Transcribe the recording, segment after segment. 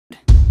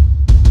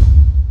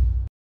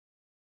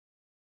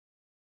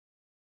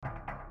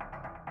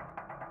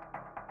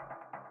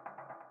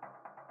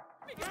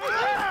Get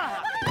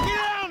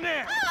down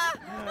there!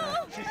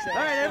 All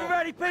right,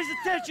 everybody pays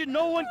attention.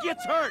 No one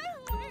gets hurt.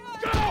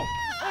 Go!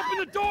 Open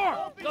the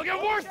door! They'll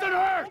get worse than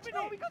hurt!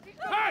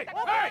 Hey!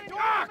 Hey!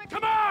 Ah!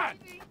 Come on!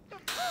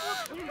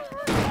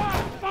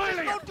 Ah,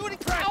 finally! Don't do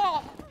anything!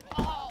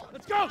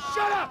 Let's go!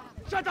 Shut up!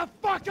 Shut the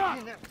fuck up!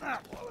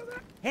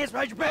 Hands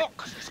behind your back.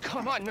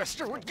 Come on,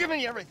 mister. We're giving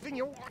you everything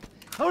you want.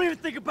 Don't even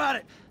think about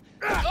it.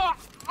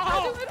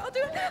 I'll do it, I'll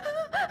do it.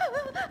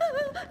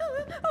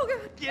 Oh,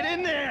 God. Get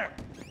in there.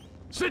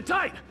 Sit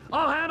tight!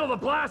 I'll handle the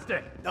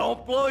plastic!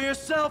 Don't blow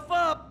yourself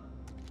up.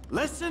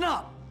 Listen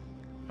up.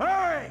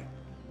 Hurry.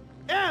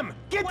 Em,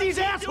 get these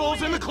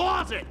assholes in the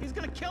closet! He's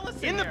gonna kill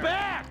us In the there.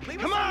 back! Leave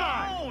Come us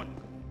on! alone.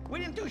 We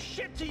didn't do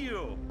shit to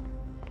you.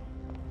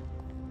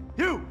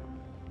 You.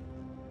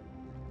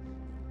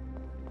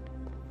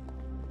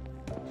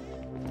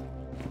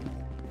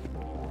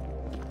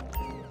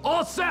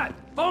 All set!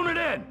 Phone it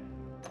in!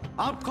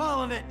 I'm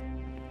calling it.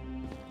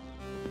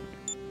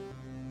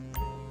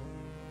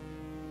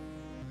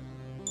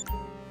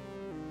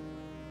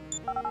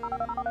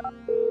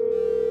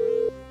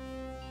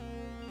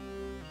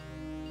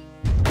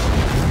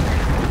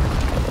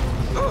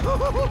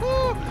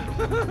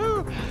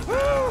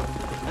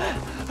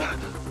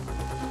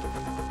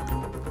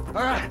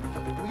 All right,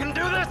 we gonna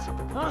do this?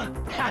 Huh?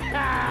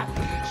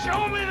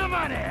 Show me the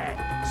money!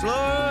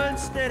 Slow and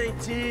steady,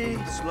 T.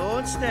 Slow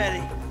and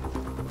steady.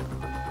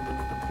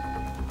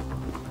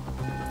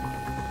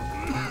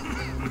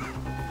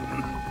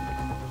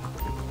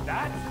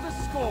 That's the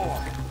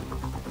score!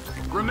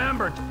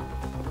 Remembered!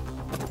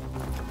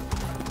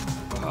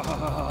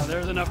 Oh,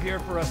 there's enough here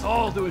for us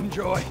all to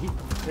enjoy.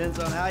 Depends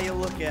on how you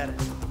look at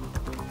it.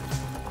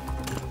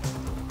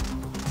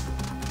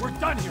 We're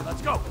done here,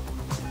 let's go!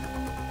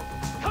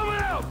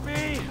 Coming out,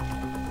 B!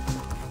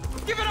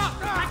 Give it up!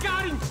 I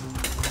got him!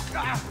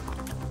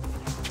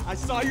 I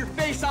saw your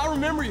face, I'll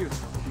remember you.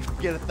 You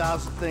forget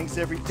 1,000 things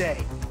every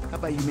day. How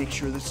about you make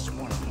sure this is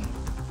one of them?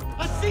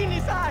 I've seen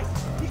his eyes!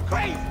 He's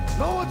crazy!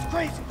 No one's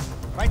crazy.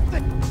 Right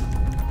there.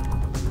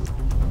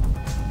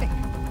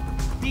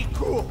 Be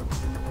cool!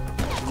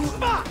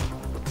 Fuck!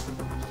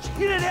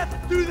 You didn't have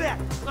to do that!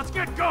 Let's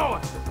get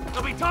going!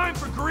 There'll be time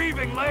for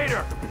grieving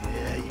later!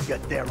 Yeah, you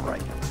got that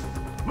right.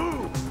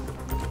 Move!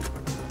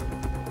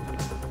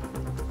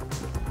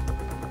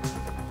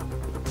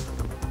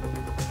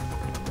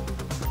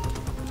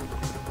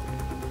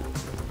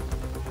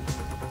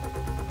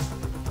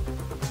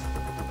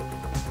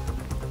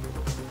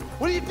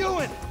 What are you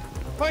doing?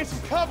 Find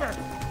some cover!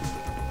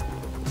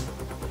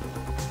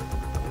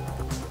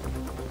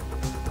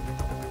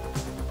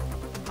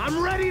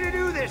 I'm ready to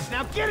do this!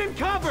 Now get in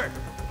cover!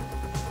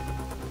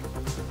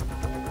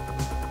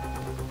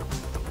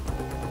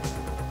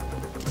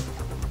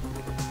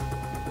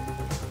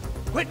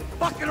 Quit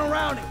fucking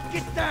around and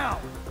get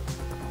down!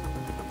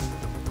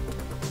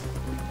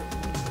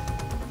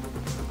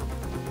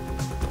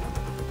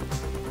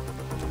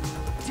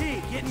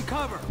 T, get in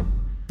cover.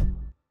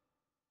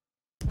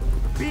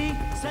 B,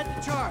 set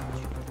the charge.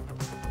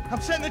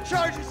 I'm setting the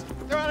charges!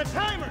 They're on a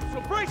timer,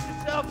 so brace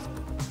yourselves!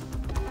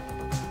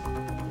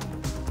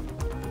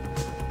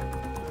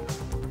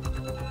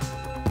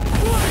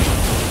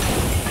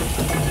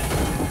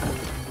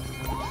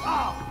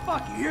 Oh,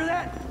 fuck, you hear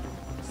that?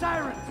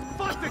 Sirens!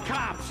 Fuck the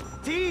cops!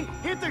 T,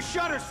 hit the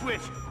shutter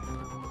switch!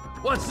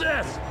 What's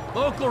this?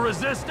 Local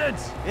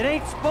resistance? It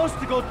ain't supposed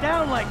to go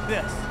down like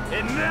this.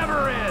 It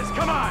never is!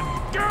 Come on,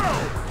 go!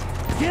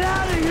 Get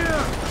out of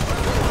here!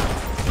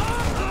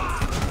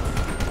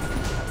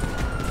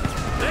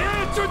 They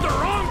answered the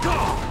wrong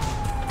call!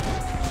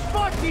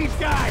 Fuck these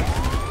guys!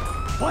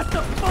 What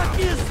the fuck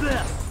is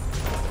this?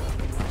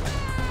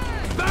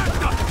 Back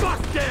the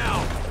fuck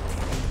down!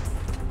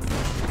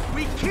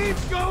 We keep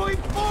going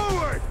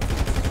forward!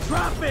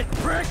 Drop it,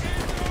 prick!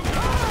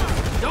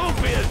 Don't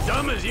be as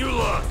dumb as you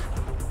look!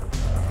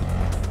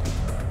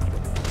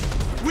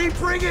 We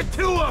bring it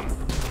to them!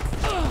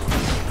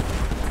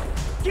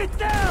 Get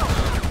down!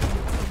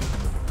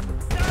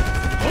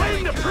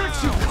 Blame the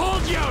pricks who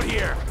called you out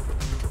here!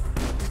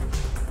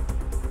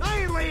 I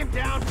ain't laying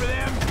down for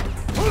them!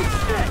 Oh,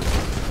 shit!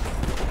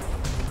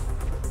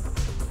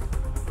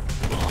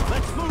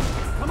 Let's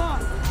move! Come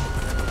on!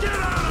 Get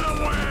out of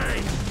the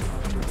way!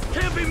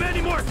 Can't be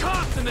many more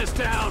cops in this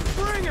town!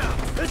 Bring them!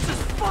 This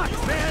is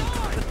fucked, man!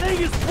 The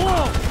thing is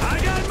blown! I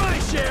got my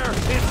share!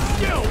 It's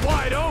still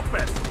wide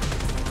open!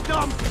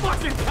 Dumb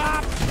fucking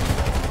cops!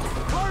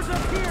 Cars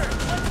up here!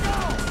 Let's go!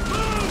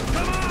 Move!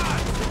 Come on!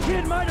 The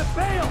kid might have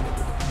failed!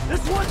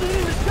 This wasn't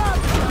in the job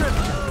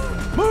description!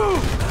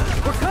 Move!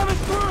 We're coming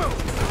through!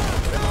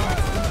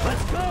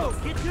 Let's go!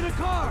 Get to the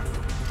car!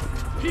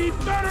 He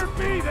better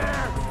be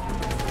there!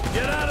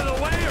 Get out of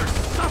the way or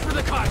suffer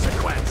the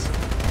consequence!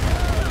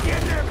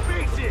 Get in their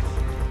faces!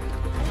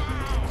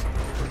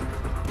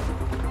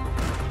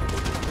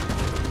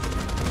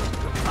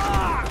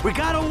 We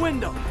got a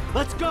window!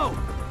 Let's go!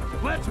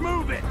 Let's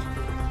move it!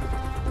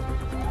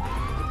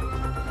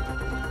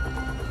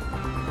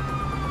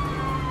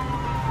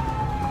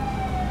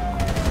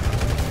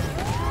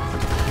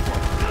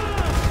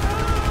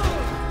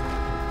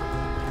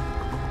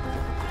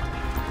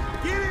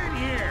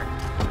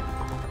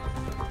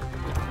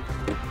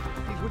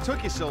 What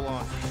took you so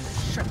long?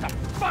 Shut the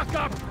fuck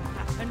up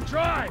and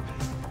drive!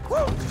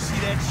 Woo! Did you see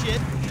that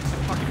shit? I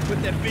fucking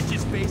put that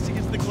bitch's face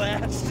against the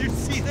glass. Did you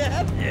see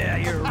that? Yeah,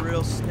 you're a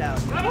real stout.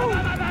 Fuck,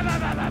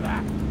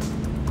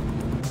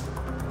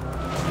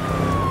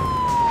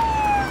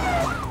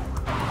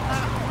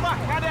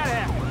 how'd that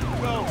happen?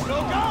 Go,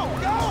 go, go,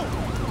 go!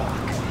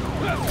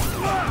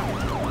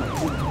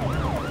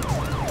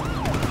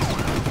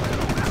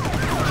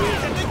 Jeez,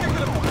 I think they're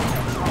gonna...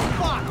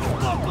 Fuck!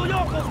 Local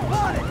yokels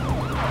spotted!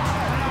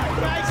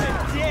 Guy's a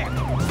dick!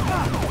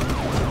 Fuck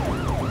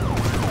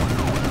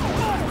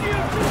you!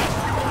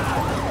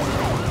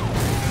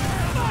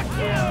 Fuck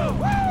you!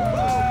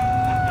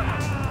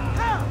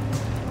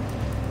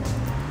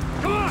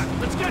 Come on,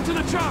 let's get to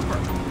the chopper!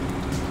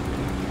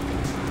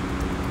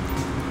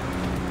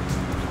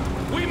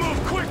 We move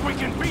quick, we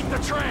can beat the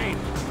train!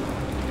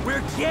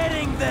 We're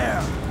getting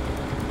there!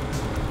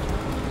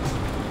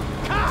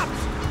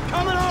 Cops!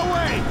 Coming our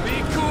way!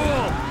 Be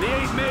cool! They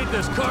ain't made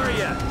this car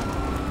yet!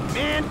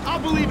 Man, I'll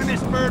believe in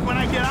this bird when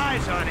I get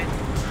eyes on it.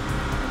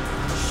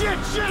 Shit,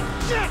 shit,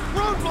 shit!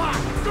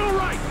 Roadblock! Go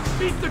right!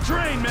 Beat the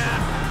train,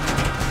 man!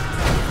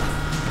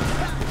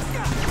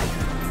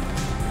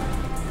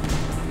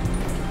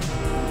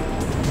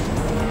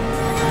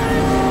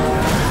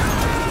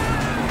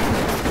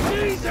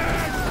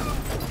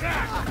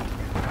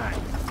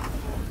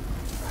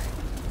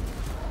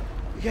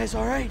 You guys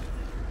all right?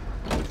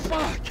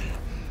 Fuck!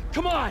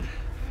 Come on!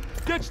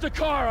 Ditch the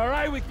car, all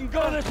right? We can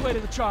go this way to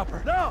the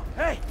chopper. No!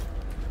 Hey!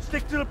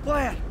 Stick to the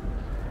plan!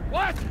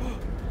 What?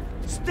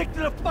 Stick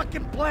to the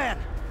fucking plan!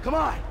 Come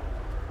on!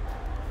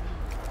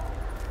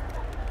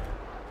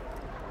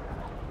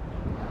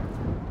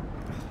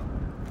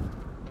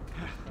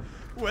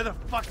 Where the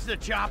fuck's the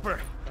chopper?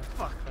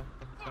 Fuck.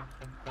 I'm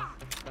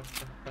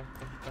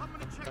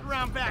gonna check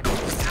around back.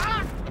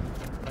 Ah!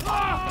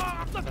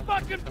 Ah! The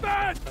fucking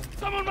fence!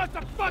 Someone must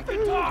have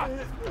fucking talked!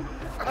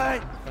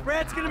 Alright,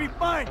 Brad's gonna be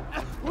fine!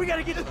 We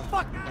gotta get the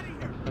fuck out of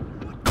here!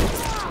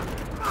 Ah,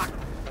 fuck!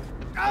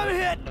 I'm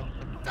hit!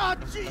 Oh,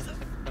 Jesus!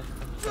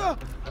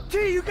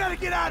 T, you gotta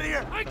get out of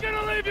here! I'm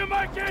gonna leave you,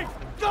 Mikey!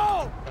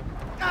 Go!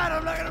 God,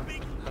 I'm not gonna be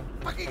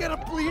fucking gonna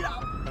bleed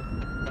out!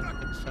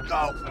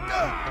 Go!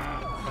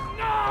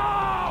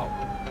 No!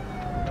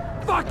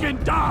 Fucking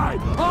die!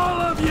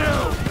 All of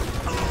you!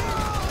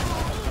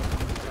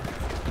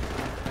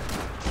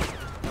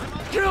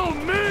 Kill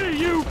me,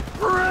 you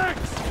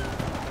pricks!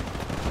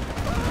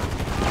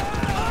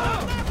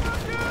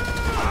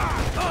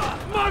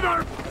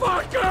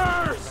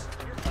 Motherfuckers!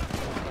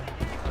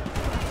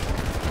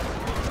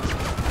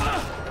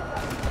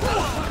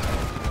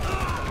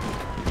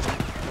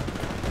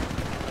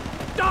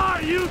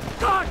 Die, you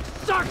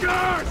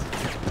cocksuckers!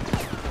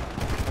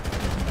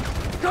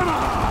 Come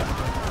on!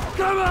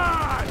 Come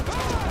on!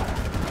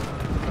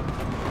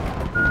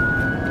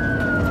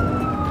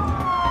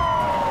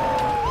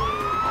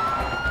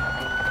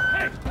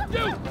 Hey,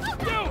 you!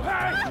 You,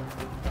 hey!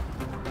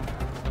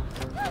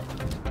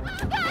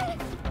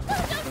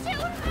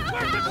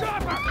 Where's the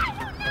chopper?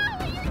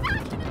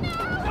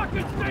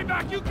 Fucking stay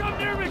back! You come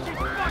near me! She's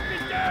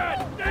fucking dead!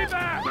 Stay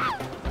back!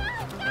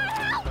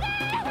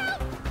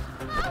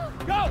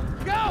 Go!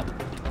 Go!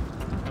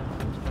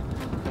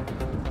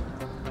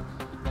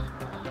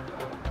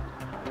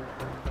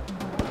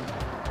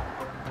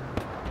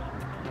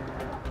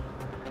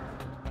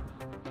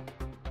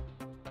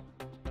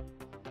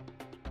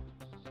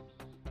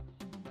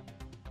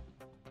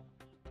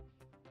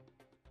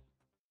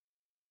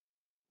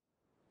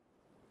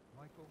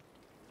 Michael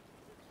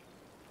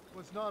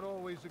was not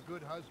always a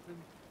good husband,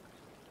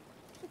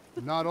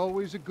 not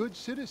always a good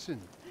citizen.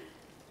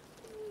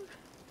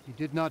 He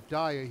did not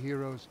die a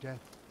hero's death,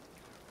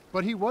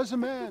 but he was a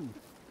man.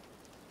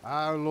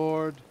 Our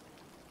Lord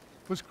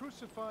was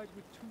crucified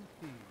with 2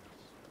 thieves,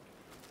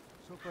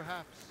 so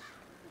perhaps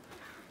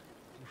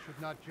we should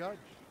not judge.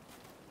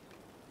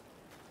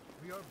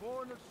 We are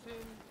born of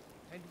sin,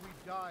 and we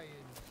die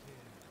in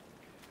sin.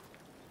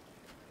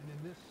 And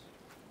in this,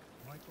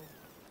 Michael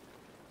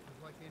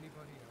is like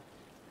anybody else.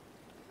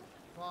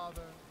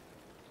 Father,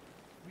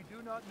 we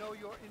do not know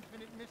your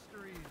infinite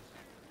mysteries,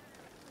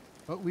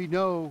 but we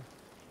know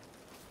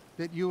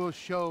that you will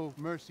show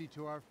mercy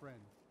to our friend.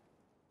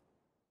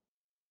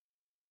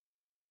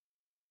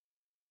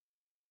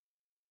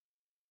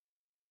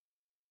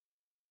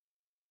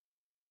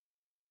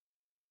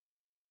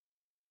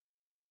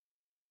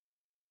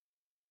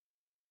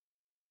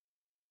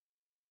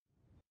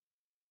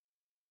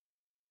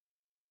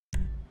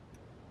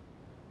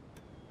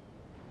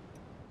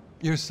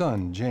 Your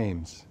son,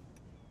 James.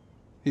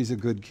 He's a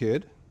good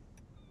kid.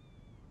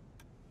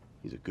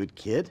 He's a good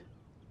kid?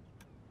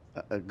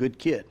 A good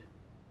kid?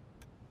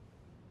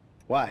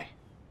 Why?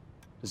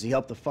 Does he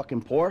help the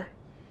fucking poor?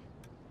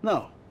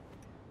 No.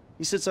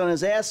 He sits on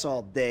his ass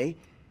all day,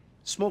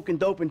 smoking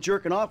dope and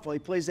jerking off while he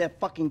plays that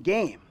fucking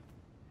game.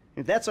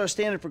 If that's our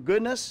standard for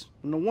goodness,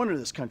 no wonder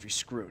this country's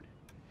screwed.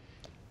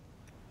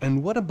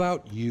 And what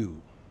about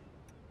you?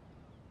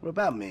 What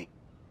about me?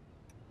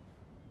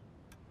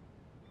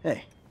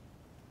 Hey.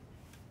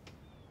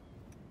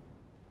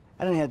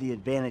 I didn't have the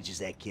advantages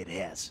that kid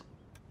has.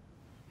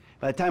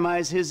 By the time I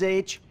was his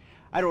age,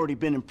 I'd already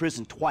been in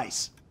prison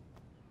twice.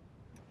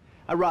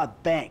 I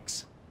robbed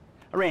banks.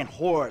 I ran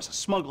whores. I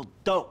smuggled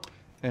dope.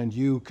 And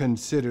you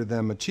consider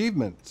them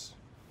achievements?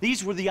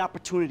 These were the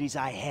opportunities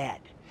I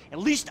had. At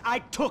least I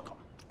took them.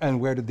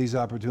 And where did these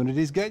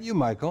opportunities get you,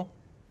 Michael?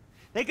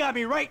 They got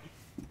me right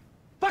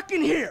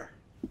fucking here.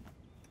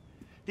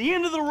 The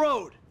end of the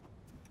road.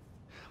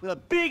 With a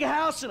big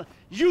house and a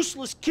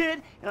useless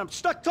kid, and I'm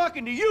stuck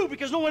talking to you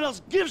because no one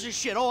else gives a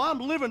shit. Oh, I'm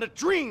living a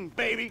dream,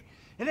 baby.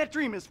 And that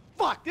dream is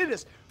fucked. It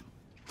is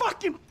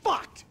fucking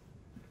fucked.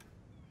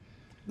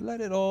 Let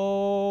it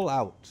all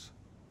out.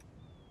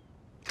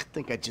 I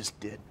think I just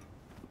did.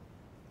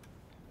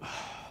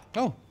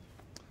 Oh,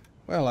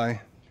 well,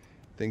 I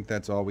think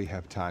that's all we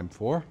have time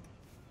for.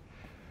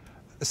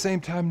 The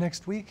same time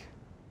next week?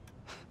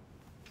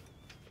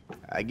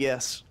 I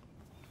guess.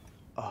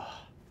 Oh.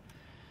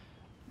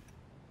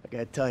 I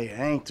gotta tell you,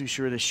 I ain't too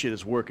sure this shit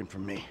is working for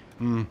me.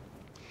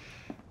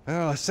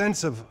 Well, a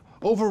sense of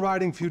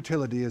overriding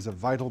futility is a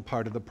vital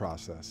part of the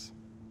process.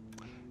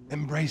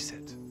 Embrace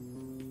it.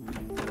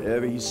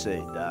 Whatever you say,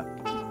 Doc.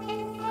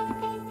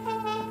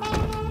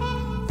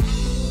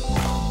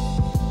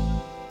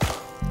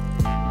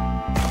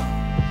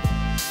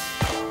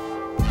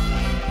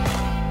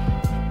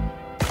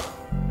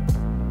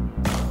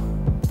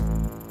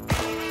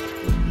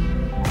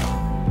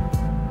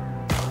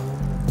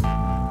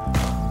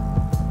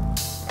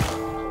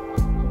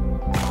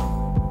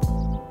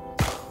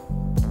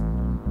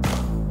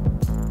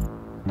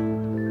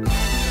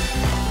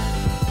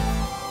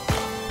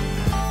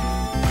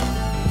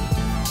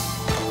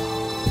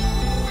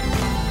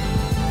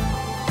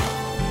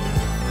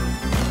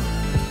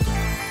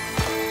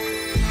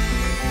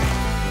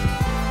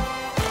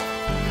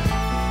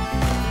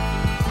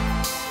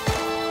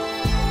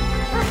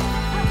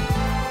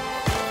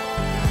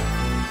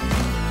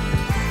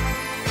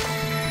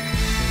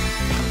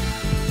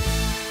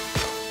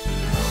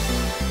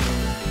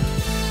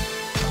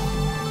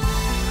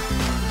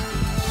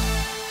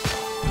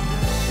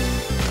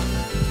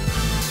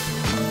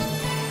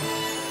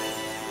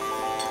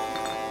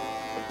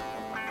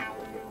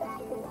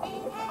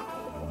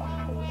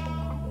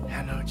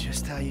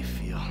 Just how you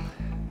feel.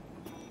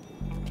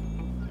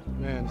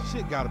 Man,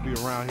 shit gotta be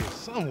around here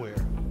somewhere.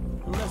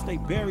 Unless they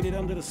buried it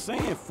under the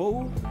sand,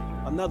 fool.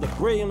 Another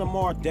brilliant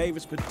Lamar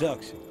Davis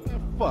production.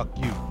 Man, fuck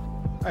you.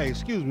 Hey,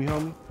 excuse me,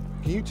 homie.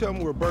 Can you tell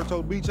me where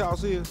Berto's beach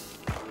house is?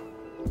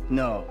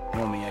 No,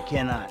 homie, I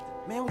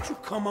cannot. Man, would you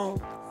come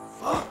on?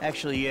 Fuck.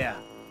 Actually, yeah.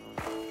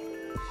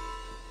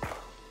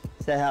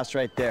 It's that house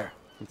right there,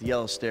 with the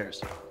yellow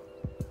stairs.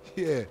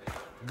 Yeah,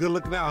 good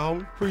looking out,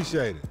 homie.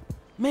 Appreciate it.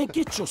 Man,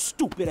 get your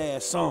stupid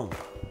ass on.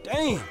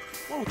 Damn,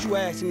 why don't you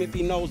ask him if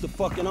he knows the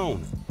fucking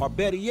owner? Or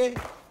better yet,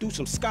 do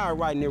some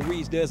skywriting that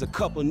reads there's a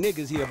couple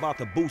niggas here about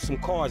to boost some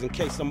cars in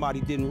case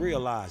somebody didn't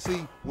realize.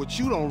 See, what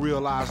you don't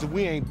realize is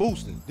we ain't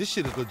boosting. This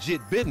shit is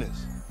legit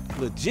business.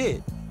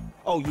 Legit?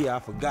 Oh yeah, I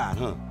forgot,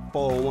 huh?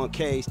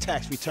 401ks,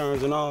 tax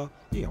returns and all?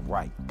 Yeah,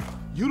 right.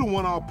 You the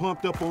one all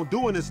pumped up on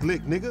doing this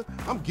lick, nigga.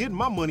 I'm getting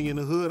my money in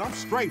the hood. I'm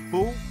straight,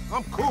 fool.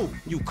 I'm cool.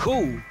 You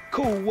cool?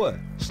 Cool what?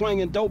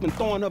 Slinging dope and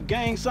throwing up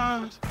gang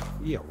signs?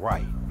 Yeah,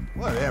 right.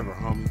 Whatever,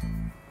 homie.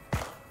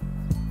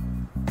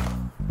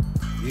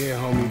 Yeah,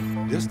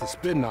 homie. This the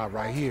spin knot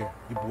right here.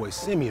 Your boy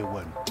Simeon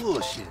wasn't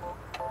bullshit.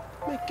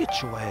 Man, get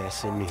your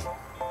ass in there.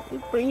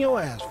 You bring your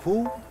ass,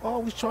 fool.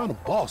 Always trying to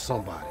boss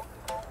somebody.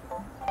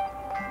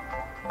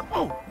 Come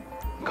on.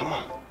 Come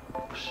on.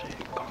 Shit,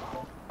 come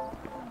on.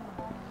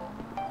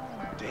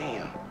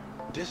 Damn.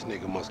 This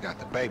nigga must got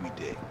the baby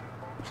dick.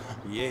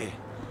 Yeah.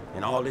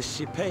 And all this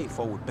shit paid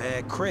for with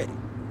bad credit.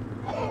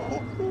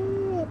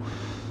 Ooh,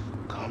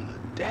 come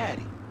to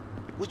daddy.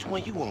 Which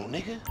one you want,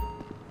 nigga?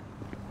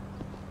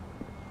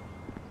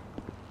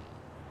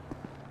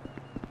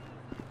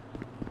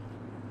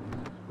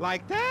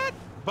 Like that?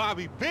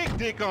 Bobby big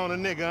dick on a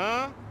nigga,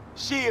 huh?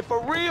 Shit, for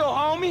real,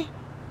 homie.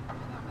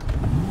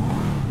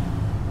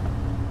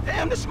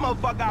 Damn, this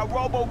motherfucker got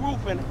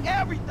robo-roof and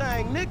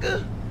everything,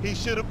 nigga. He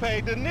should have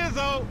paid the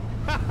nizzo.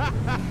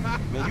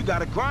 Man, you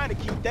gotta grind to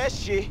keep that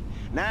shit.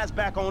 Now it's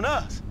back on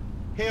us.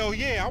 Hell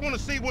yeah, I want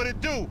to see what it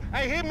do.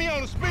 Hey, hit me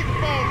on the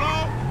speakerphone,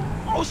 Law.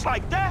 Oh, it's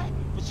like that?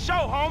 For sure,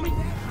 homie.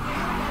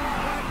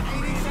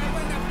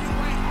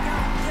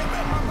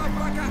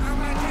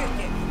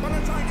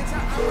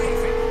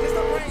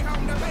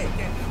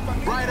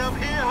 Right up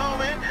here,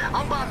 homie.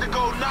 I'm about to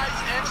go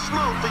nice and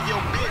slow for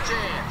your bitch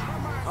ass.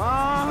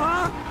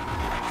 Uh-huh.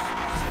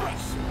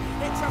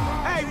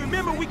 Hey,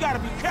 remember, we gotta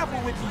be careful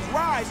with these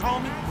rides,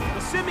 homie.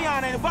 But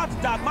Simeon ain't about to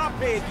dock my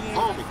pay again.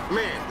 Homie,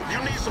 man, if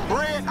you need some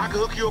bread, I can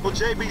hook you up with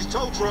JB's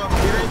tow truck.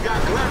 It ain't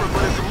got glamour,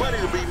 but it's some money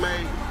to be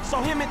made.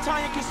 So him and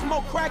Tanya can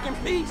smoke crack in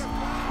peace?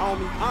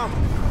 Homie, I'm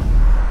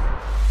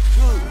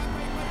good.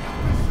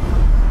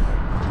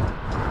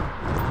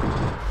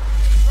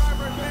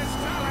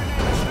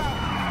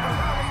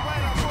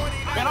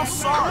 Man, I'm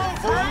sorry,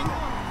 fool.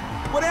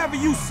 Whatever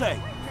you say.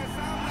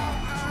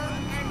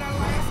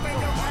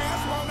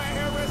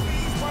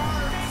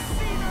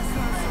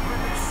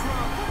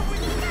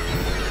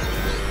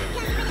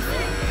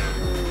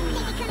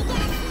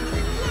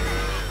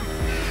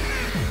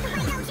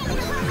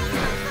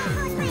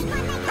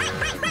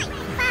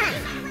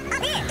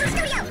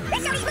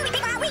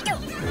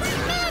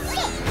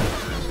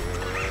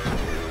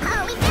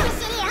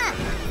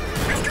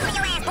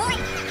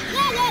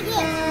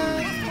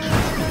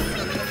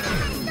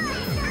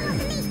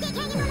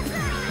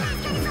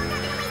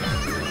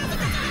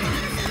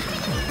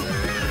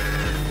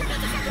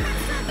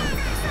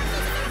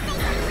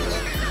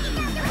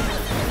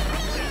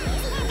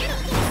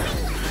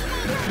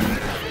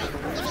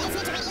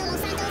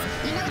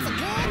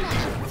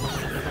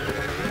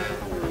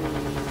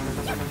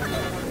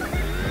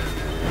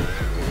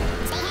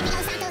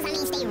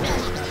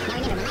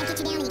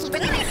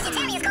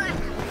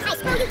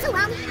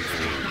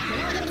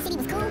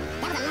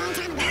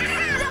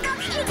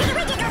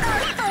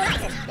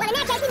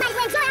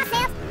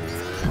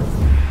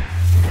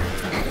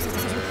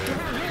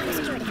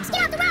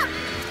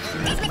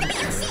 That's with the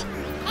real shit.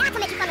 Hey, I can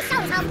make you from the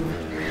shoulders, homie.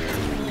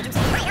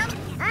 Right, homie?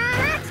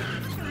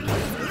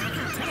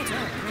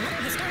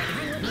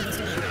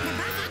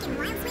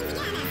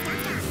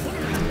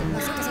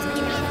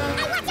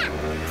 Hey, watch out!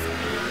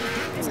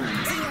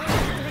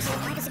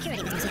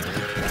 Security business yesterday.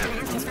 Mr.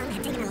 announced his fund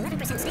had taken an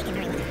 11% stake in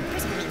very well.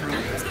 Personally, he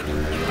was happy. And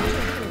plan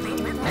to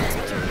uphold his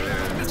venture on very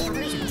well domestic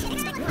operations.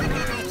 Expect more by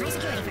high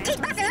security firms. Keep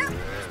busting, huh?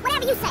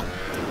 Whatever you say.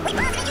 We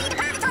positive you need the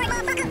depository,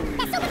 motherfucker.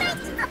 That super bank?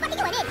 I'll fucking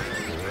do it in.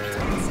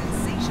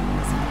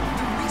 Sensationalism.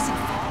 The recent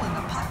fall in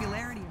the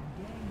popularity of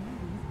gay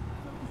movies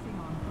focusing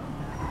on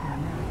both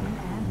African-American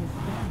and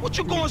Hispanic. What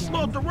you going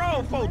slow up the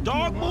road for,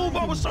 dog? Move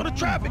over so the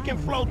traffic can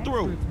flow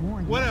through.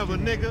 Whatever,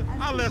 nigga.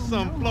 I'll let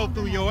something flow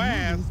through your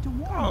ass.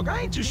 Dog,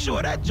 I ain't too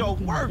sure that joke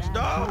works,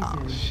 dog.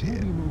 Oh,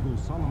 shit.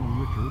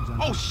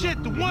 Oh,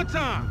 shit, the one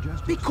time.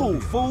 Be cool,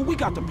 fool. We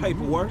got the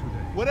paperwork.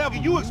 Whatever,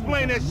 you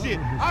explain that shit.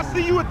 I'll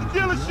see you at the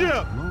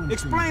dealership.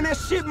 Explain that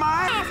shit,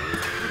 my ass. You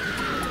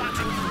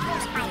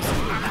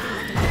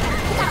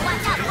gotta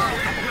watch out, boy.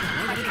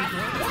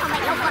 You don't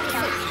make no fucking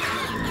sense.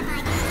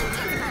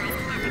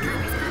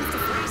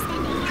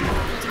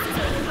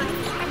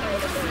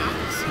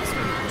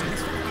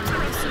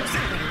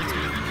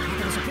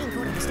 The Supreme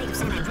Court of the state of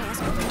San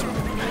Andreas overturned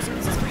the revenue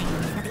services claim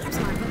that the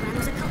Epsilon program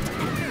was a cult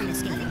and a pyramid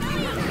scheme,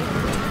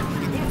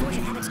 and therefore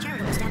should have its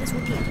charitable status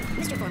repealed.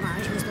 Mr.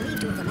 Formage, who is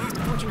believed to have amassed a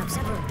fortune of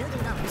several $1 billion,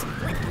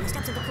 wept on the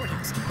steps of the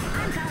courthouse.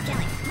 I'm Carl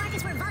Kelly.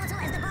 Markets were volatile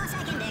as the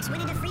Bossack Index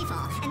went into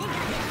freefall, and then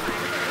got hit hard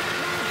before it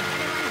went low and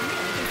everyone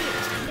really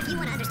confused. If you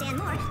want to understand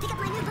more, pick up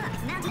my new book,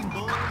 Mountain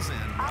Bulls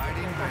and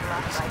riding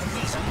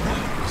prejudices.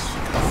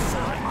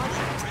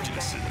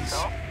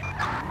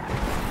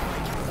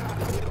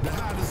 The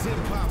hottest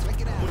hip-hop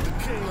with the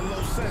king of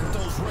Los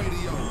Santos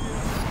radio.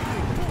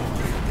 Big boy,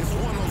 it's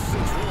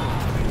 1061.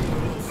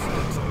 Los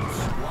Santos.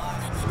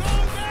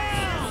 Slow down!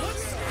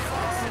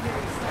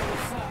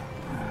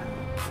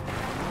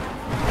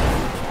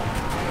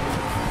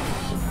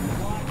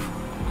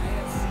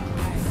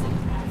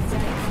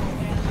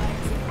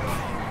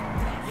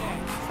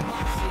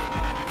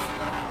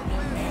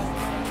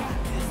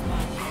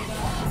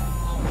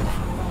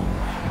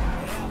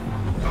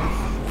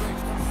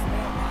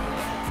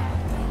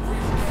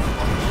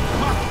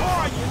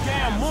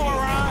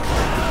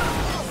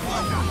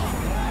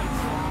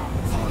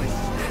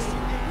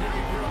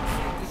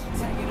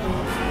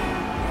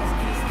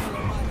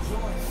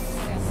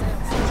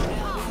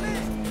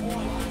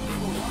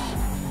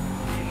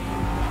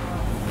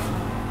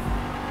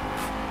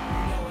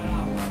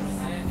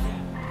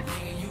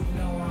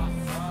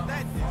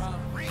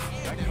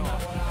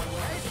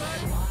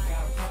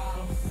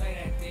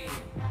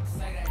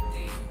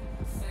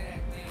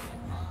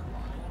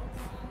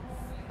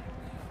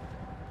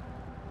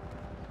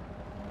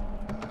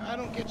 I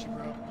don't get you,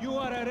 bro. You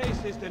are a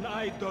racist and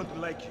I don't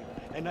like you.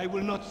 And I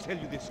will not sell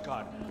you this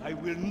car. I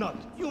will not.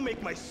 You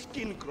make my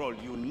skin crawl,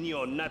 you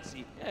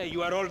neo-Nazi. Yeah,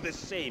 you are all the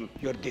same.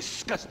 You're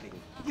disgusting.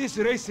 This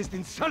racist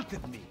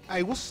insulted me.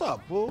 Hey, what's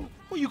up, fool?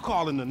 Who you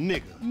calling a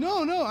nigga?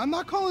 No, I'm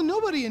not calling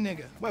nobody a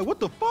nigga. Wait,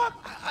 what the fuck?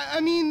 I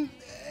mean,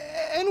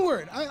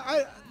 N-word.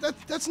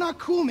 That's not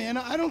cool, man.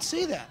 I don't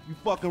say that. You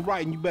fucking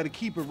right, and you better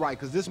keep it right,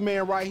 because this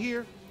man right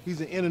here,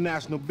 he's an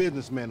international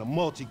businessman, a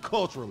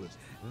multiculturalist.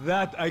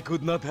 That I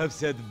could not have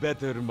said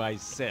better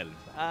myself.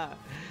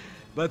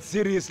 But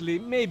seriously,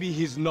 maybe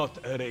he's not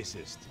a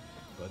racist.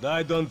 But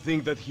I don't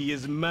think that he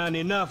is man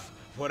enough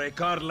for a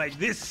car like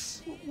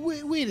this.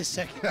 Wait a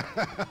second.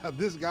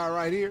 This guy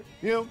right here,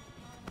 him,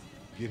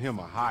 get him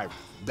a hybrid.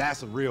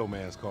 That's a real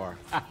man's car.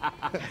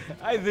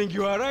 I think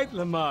you are right,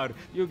 Lamar.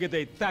 You get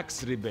a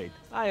tax rebate.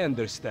 I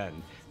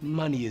understand.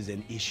 Money is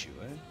an issue,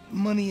 eh?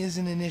 Money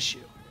isn't an issue.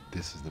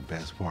 This is the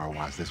best part.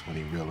 Watch this when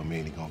he reel him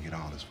in. He gonna get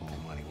all his full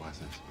money. Watch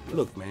this.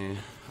 Look, man,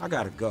 I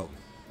gotta go.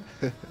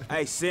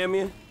 Hey,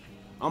 Simeon,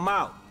 I'm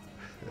out.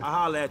 I'll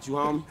holler at you,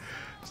 homie.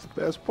 It's the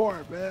best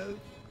part, man.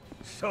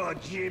 So,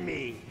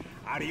 Jimmy,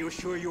 are you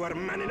sure you are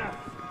man enough?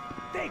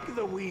 Take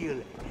the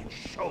wheel and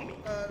show me.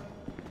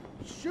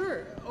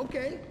 Sure,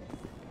 okay.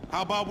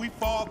 How about we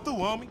fall through,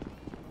 homie?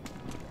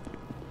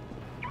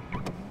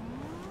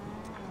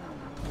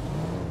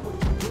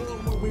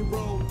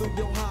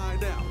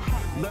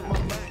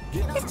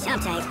 This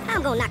chump change,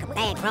 I'm gonna knock a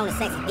bad grown and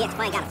sexy bitch if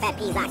I ain't got a fat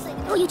piece oxy.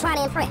 Who you trying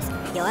to impress?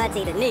 Your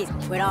auntie Denise,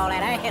 with all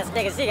that ass,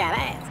 nigga, she got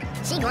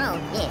ass. She grown,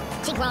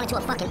 yeah. She grown into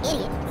a fucking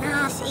idiot.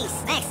 Nah, she's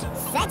sexy.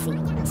 Sexy?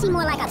 She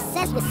more like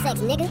obsessed with sex,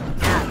 nigga.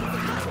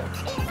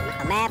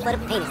 A man for the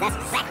penis, that's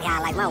exactly how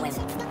I like my women.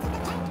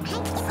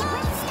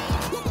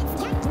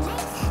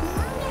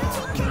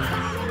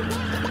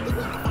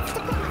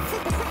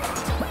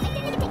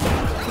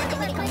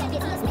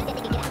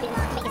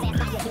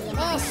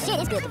 Man, shit,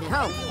 it's good to be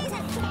home.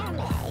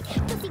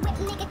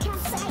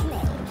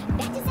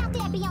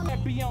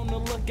 Be on the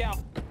lookout.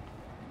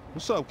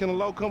 What's up? Can a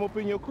low come up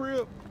in your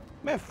crib?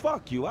 Man,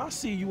 fuck you. I'll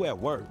see you at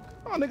work.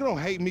 Oh, nigga, don't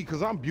hate me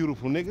because I'm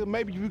beautiful, nigga.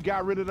 Maybe if you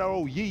got rid of that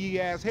old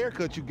yee-yee ass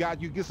haircut you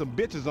got, you get some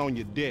bitches on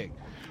your dick.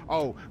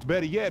 Oh,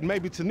 better yet,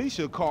 maybe Tanisha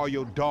will call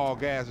your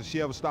dog ass if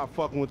she ever stop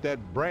fucking with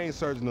that brain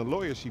surgeon and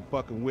lawyer she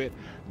fucking with,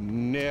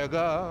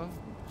 nigga.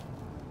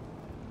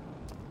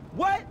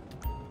 What?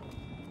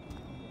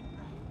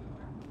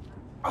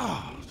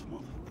 Oh,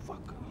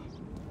 motherfucker.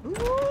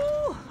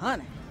 Ooh,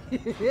 honey.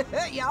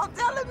 Y'all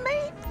telling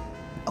me?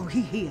 Oh,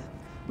 he here.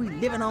 We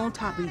living on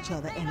top of each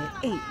other, and it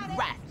ain't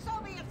right.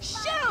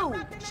 Shoo!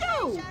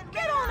 Shoo!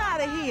 Get on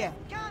out of here.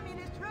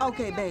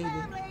 Okay, baby.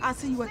 I'll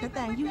see you at the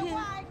thing. You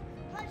hear?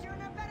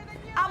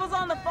 I was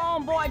on the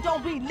phone, boy.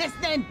 Don't be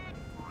listening.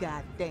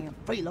 Goddamn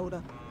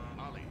freeloader.